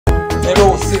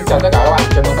Hello, xin chào tất cả các bạn,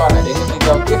 chào mừng các bạn đã đến với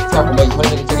video tiếp theo của mình với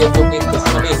những chơi game zombie từ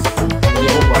Tsunami.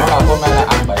 Nhiệm vụ của nó là hôm nay là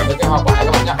ăn 70 cái hoa quả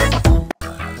các bạn nhé.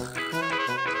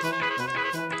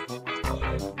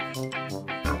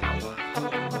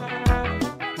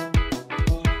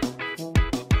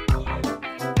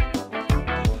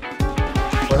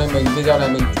 Cho nên video này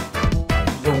mình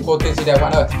dùng cô tiên xinh đẹp các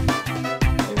bạn ơi,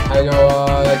 để thay cho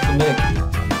chim mình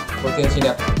cô tiên xinh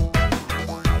đẹp.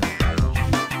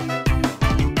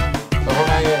 Hôm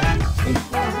nay mình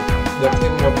được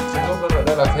thêm một giúp nữa,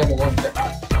 đây là thêm một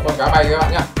con cá bay các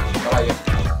bạn nhé, cá bay kìa,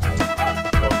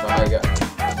 con cá bay kìa.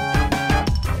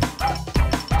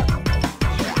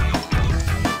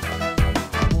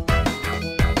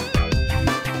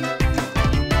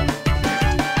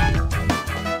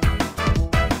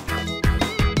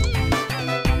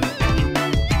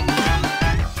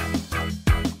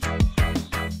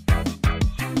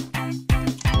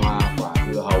 Quả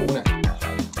dưa hấu này.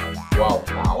 Wow,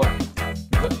 táo này,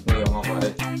 rất nhiều ngọc ở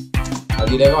đây. Là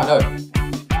gì đây các bạn ơi?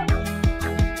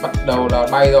 Bắt đầu là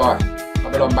bay rồi,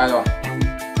 bắt đầu bay rồi.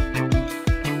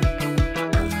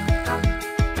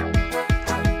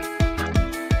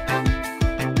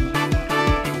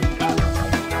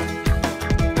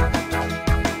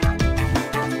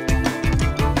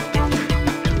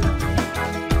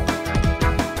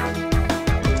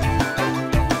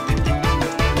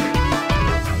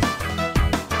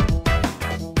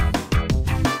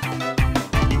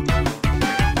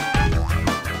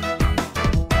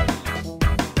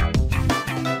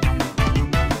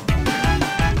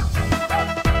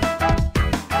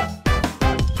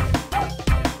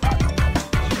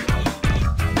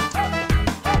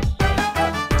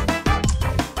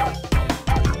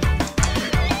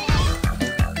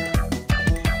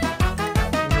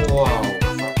 Wow,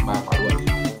 ba quả luôn.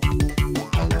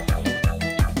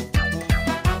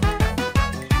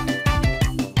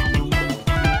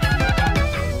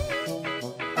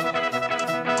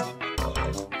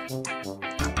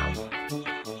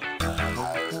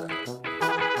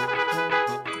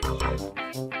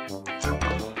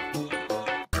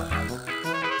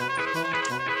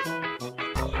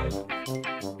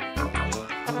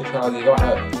 Tiếp theo là gì các bạn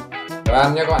ơi? Đồ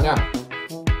ăn nhé các bạn nhá.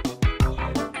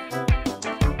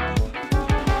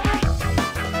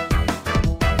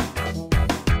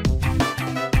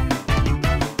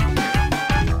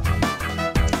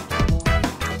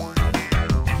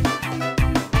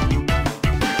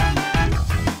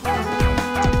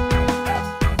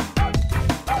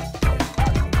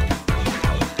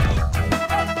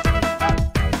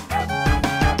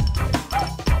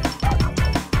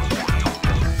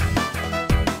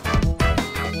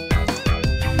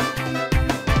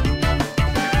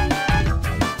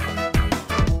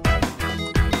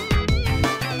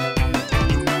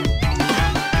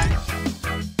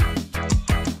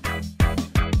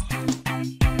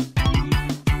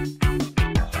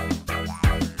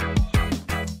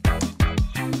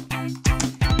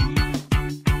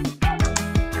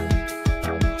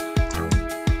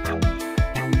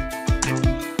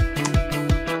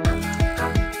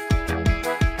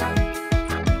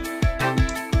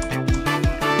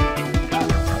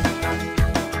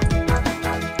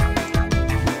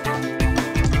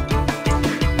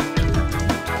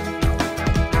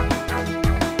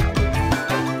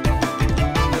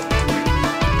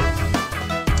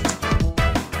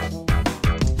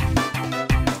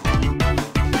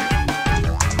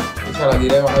 Tiếp theo là gì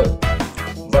đây các bạn ơi?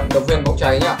 Vận động viên bóng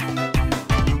cháy nhá.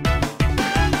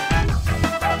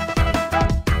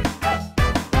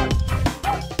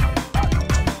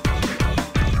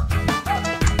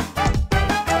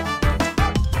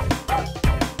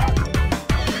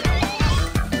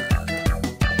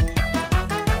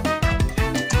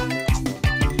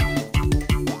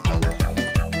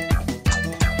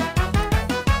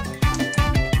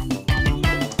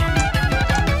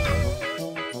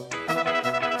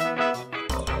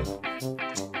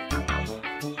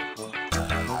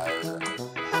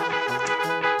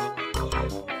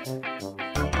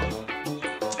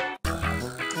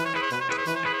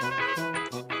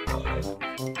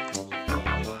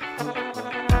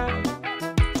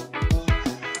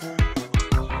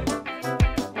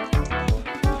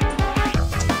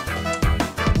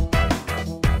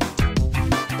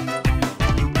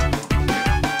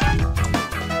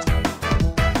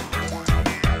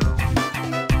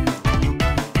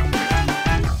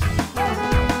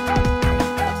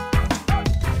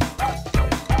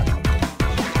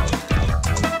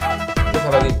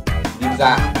 Là gì?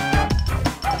 Ninja.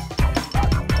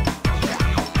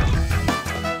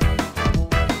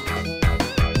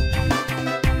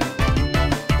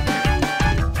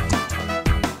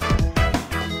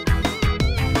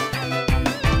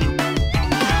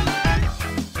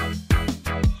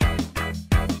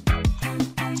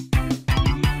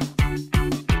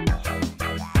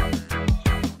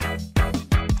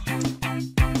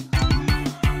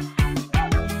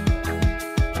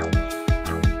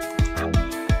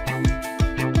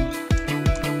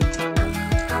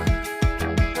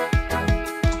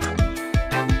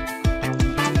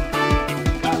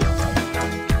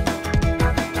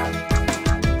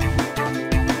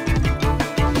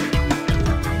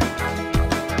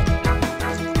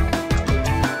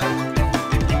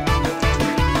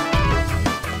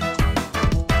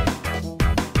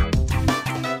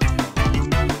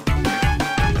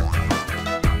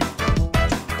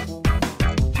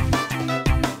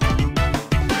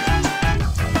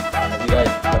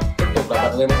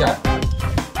 game mới chạy.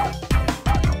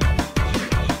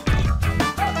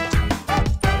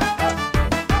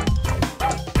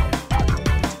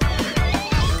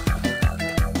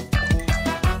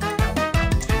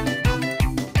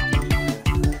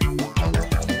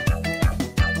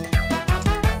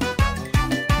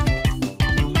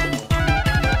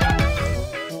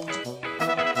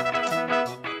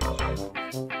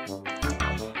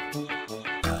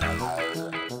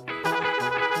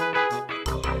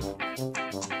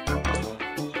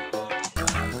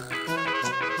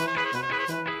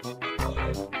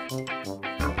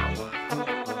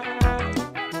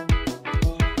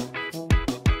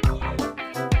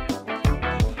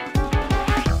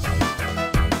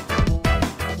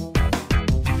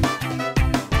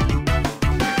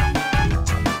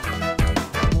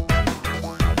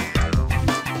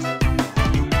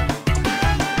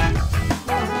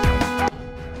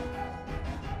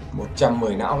 Trăm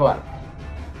 10 não các bạn.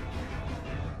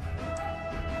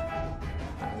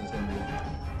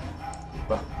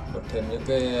 Vâng, bật thêm những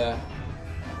cái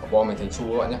quả bom này thành xu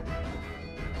các bạn nhé.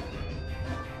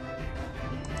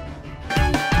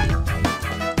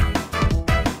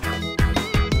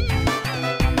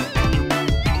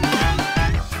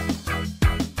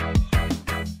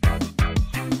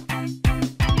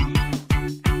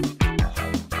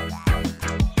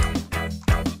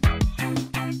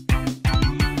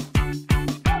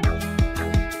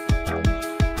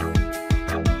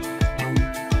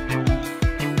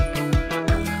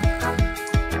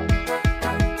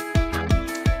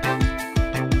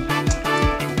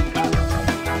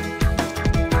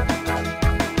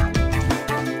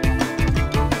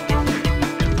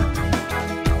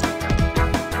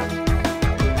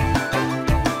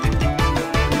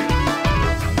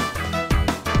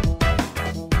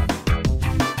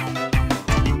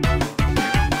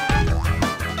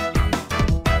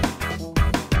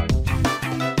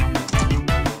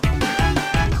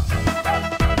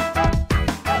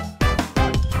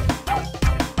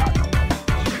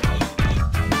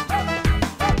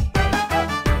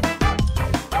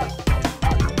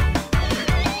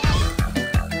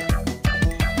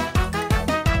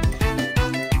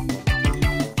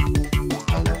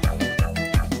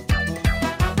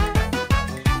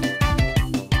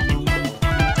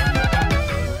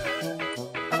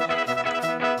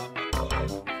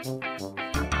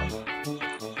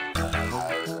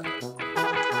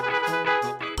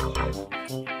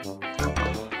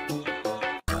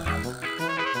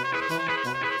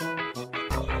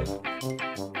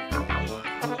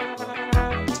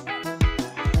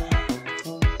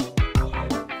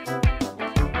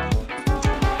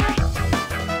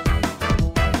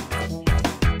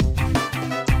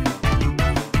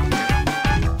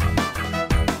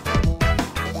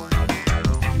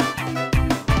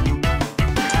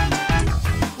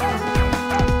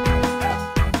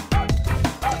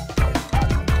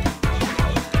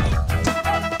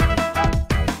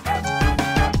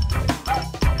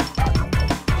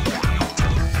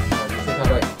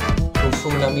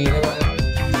 Tsunami đấy các bạn.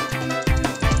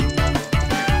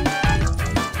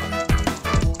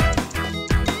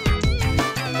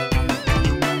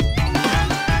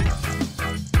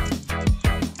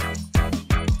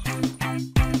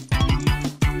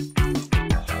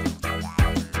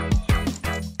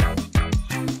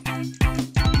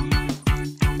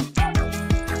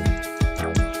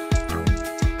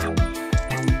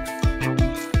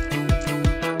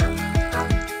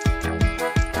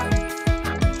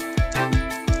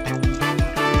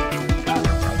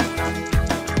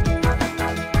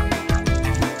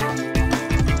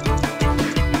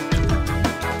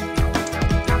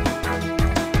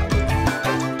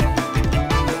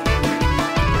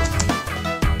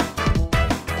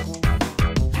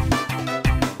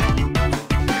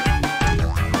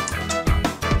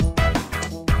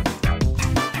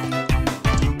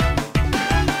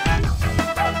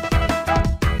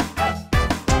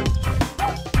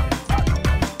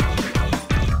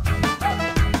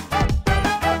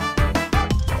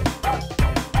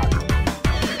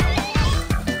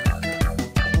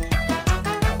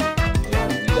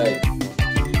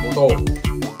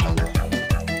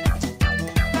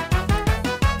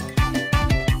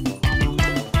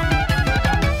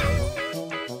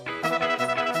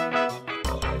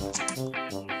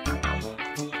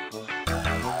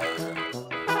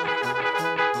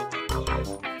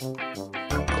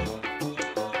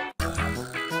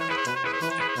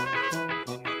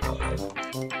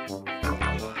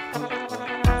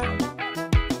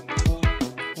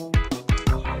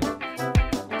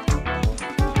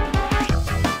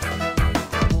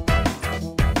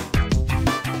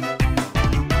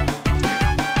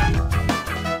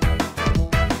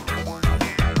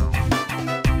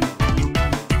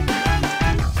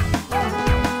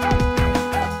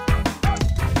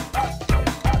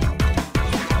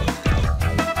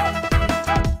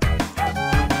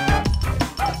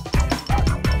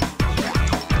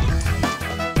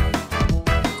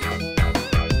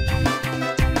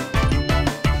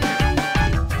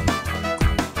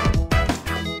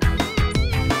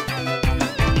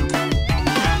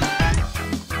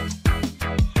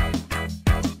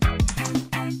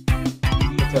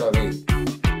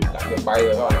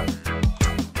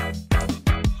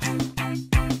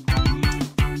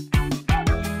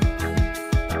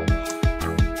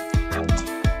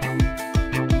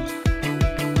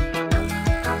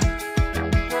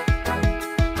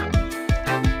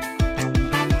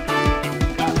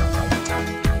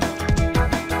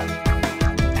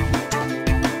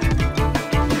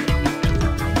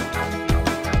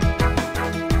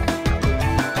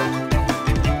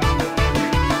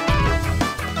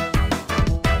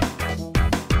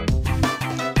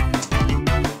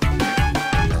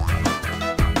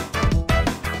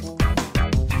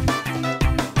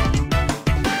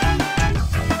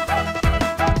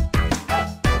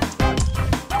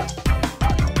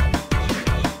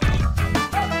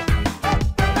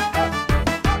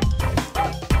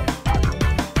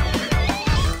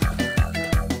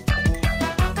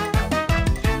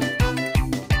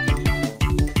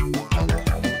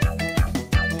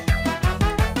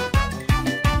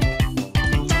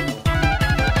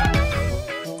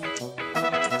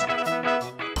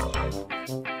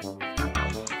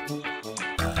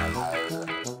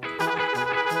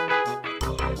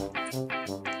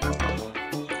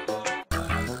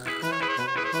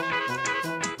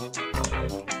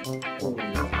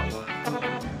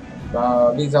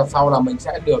 Và video sau là mình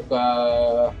sẽ được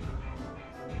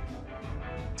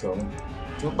thưởng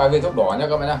chút 3 viên thuốc đỏ nha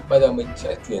các bạn nhá. Bây giờ mình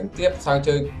sẽ chuyển tiếp sang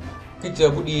chơi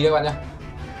Killer Woody các bạn nhá.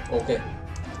 Ok.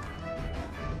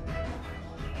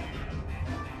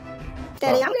 Tiếp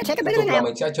tục là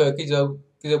mình sẽ chơi Killer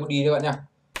Woody các bạn nhá.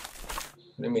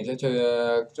 Nên mình sẽ chơi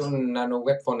chỗ Nano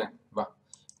Weapon này. Vâng.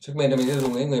 Trước tiên thì mình sẽ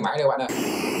dùng cái người máy đây các bạn ơi.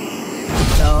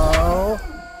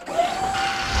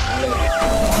 Bắn lên.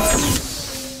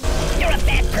 You're a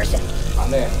bad person.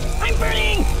 Bắn lên. I'm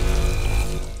burning.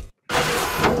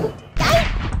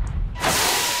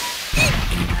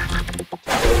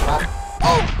 Phát.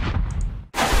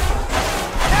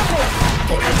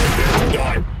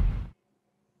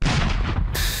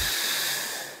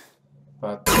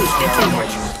 Và tiếp theo mình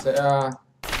sẽ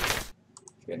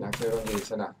chuyển sang chơi con gì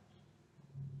xem nào.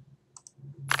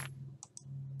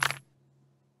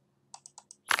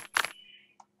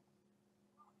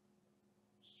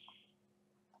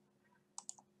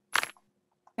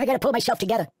 I gotta pull myself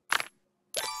together.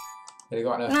 Đây các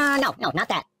bạn ơi. No, not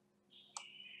that.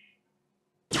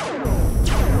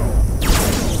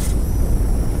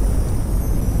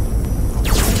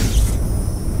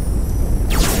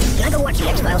 Can I go watch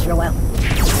the X-Files for a while?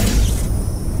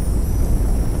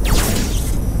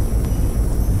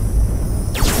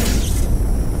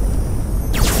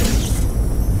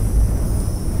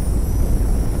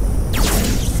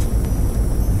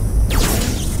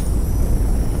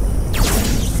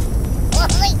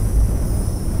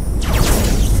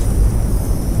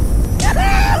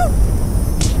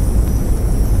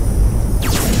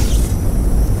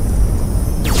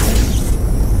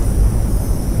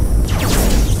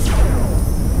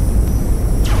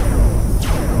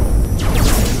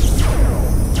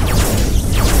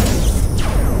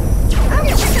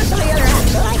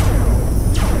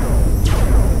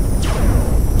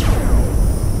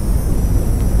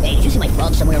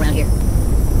 Somewhere around here.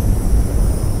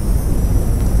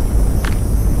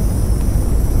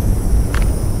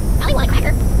 I want a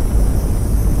cracker.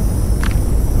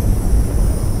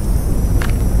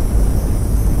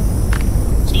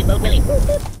 Steamboat Willie.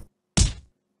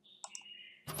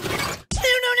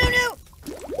 No.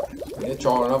 Để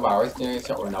cho nó vào cái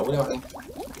chậu để nấu cho bạn nhé.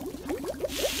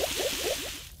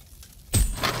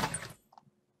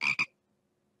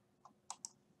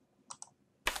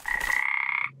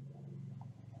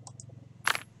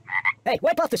 Hey,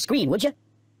 wipe off the screen, would you?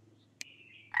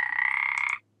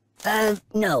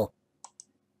 No.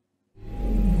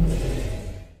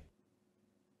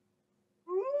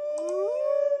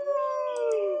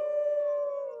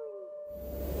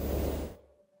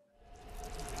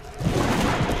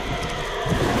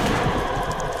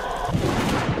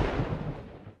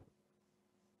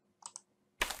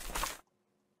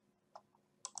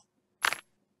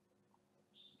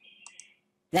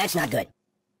 That's not good.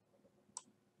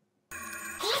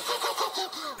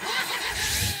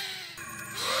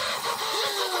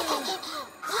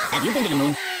 Have you been to the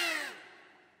moon?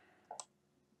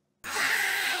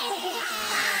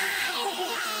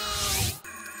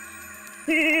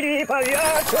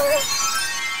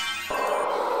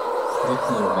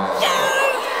 Rất nhiều mà.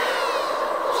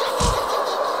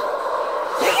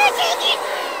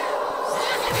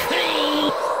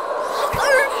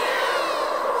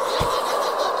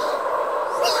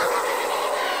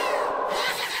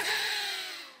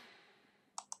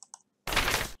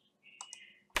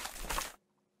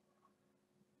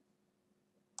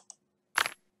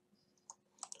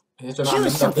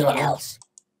 Choose something else.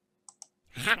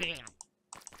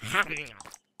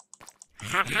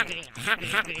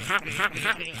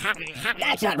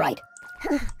 That's not right.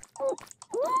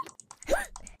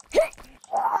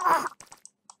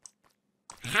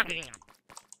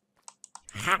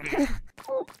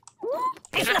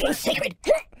 It's nothing sacred.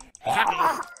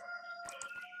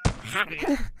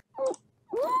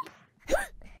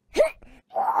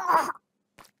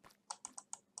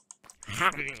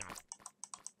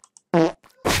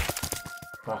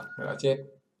 Rồi, đã chết.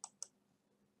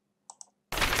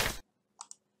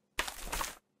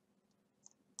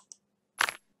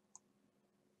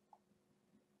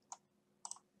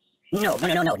 No,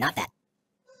 not that.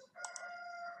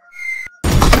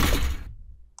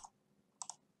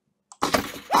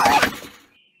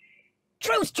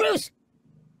 Truce!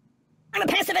 I'm a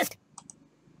pacifist!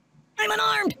 I'm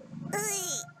unarmed!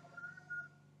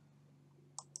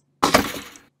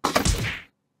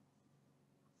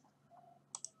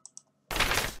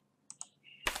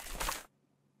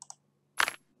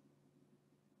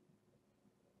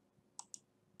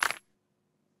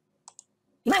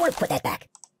 You might want to put that back.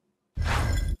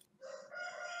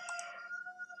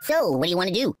 So, what do you want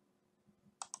to do?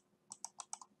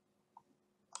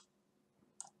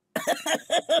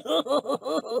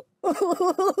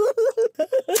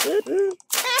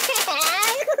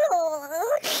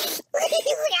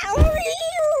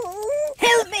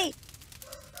 Help me!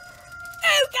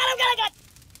 Oh God! Oh God!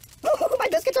 Oh, my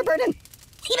biscuits are burning.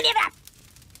 Even if that.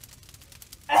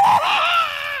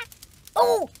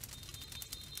 Oh!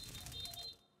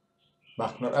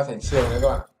 Vâng, nó đã thành xương đấy các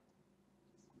bạn.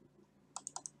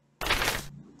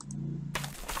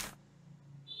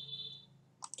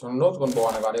 Cho nốt con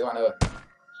bò này vào đây các bạn ơi.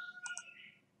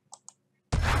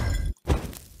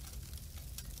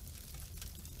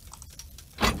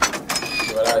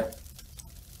 Đi vào đây.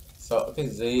 Sợ cái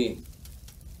gì?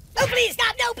 No, please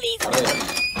stop! No, please! Vào đây.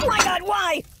 Oh my God!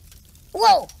 Why?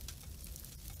 Whoa!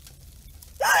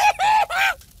 Oh!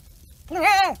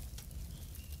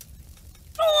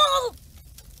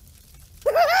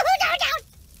 Down!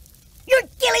 You're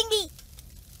killing me!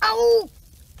 Oh!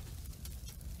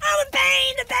 Oh, the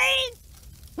pain! The pain!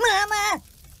 Mama!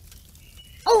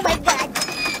 Oh my God!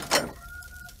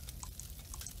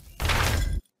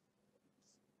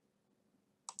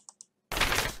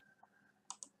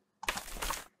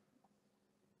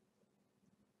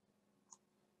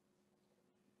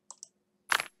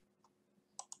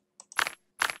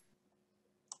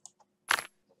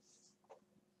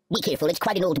 Be careful, it's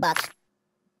quite an old box.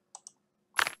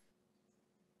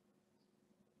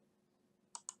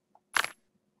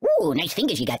 Ooh, nice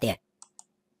fingers you got there.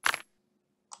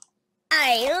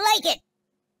 I like it!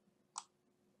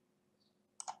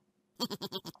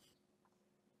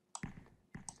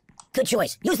 Good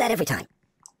choice. Use that every time.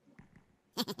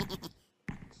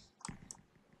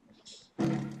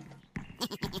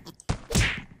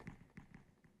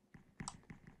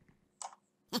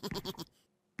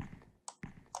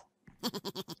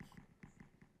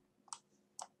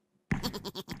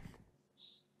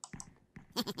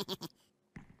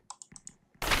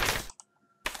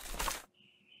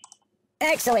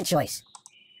 Excellent choice.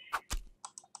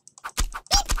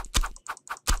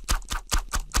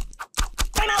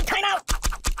 Time out! Time out!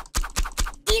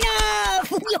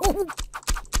 Enough!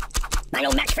 I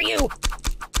know match for you.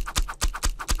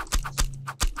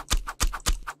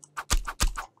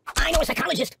 I know a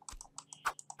psychologist.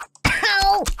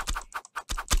 Ow!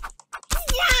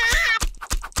 Yeah!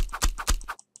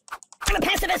 I'm a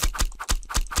pacifist.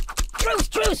 Truce!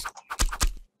 Truce!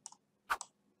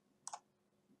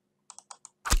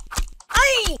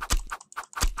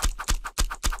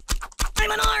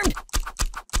 I'm unarmed!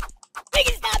 Make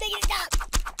it stop! Make it stop!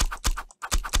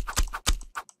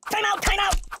 Time out! Time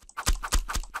out!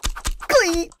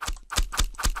 Glee!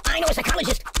 I know a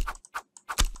psychologist.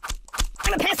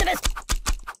 I'm a pacifist.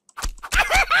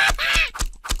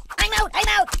 I'm out! I'm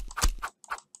out!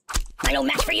 I know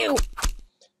match for you.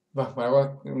 Vâng, và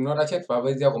nó đã chết và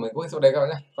video của mình cũng hết sau đây các bạn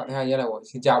nhé. Bạn thấy hay như nào?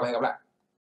 Xin chào và hẹn gặp lại.